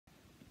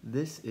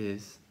This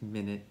is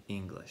Minute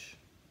English.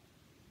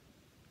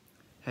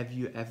 Have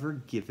you ever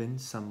given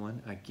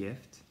someone a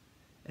gift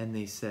and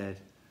they said,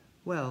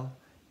 well,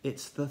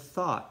 it's the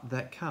thought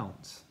that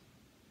counts.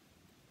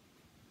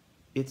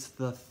 It's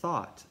the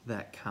thought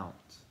that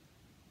counts.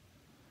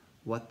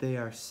 What they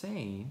are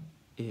saying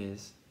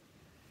is,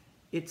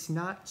 it's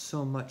not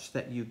so much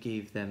that you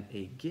gave them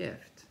a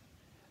gift,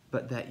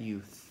 but that you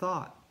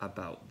thought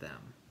about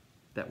them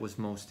that was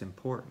most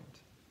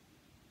important.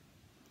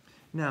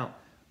 Now,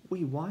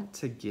 we want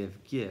to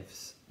give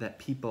gifts that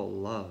people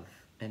love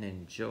and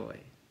enjoy.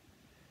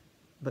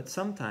 But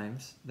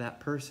sometimes that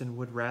person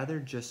would rather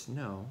just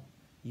know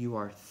you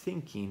are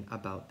thinking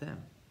about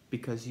them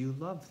because you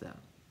love them.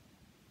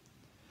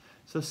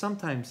 So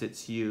sometimes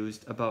it's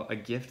used about a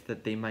gift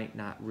that they might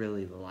not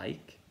really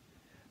like,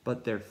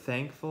 but they're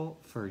thankful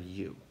for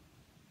you.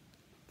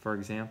 For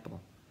example,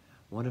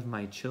 one of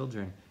my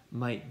children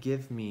might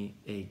give me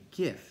a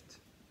gift.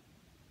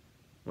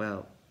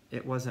 Well,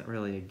 it wasn't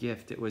really a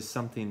gift, it was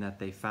something that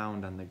they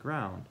found on the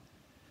ground.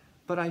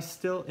 But I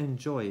still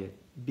enjoy it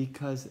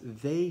because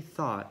they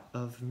thought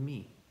of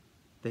me.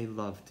 They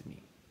loved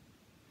me.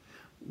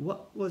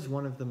 What was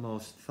one of the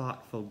most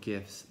thoughtful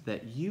gifts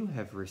that you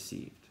have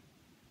received?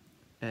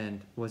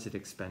 And was it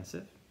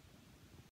expensive?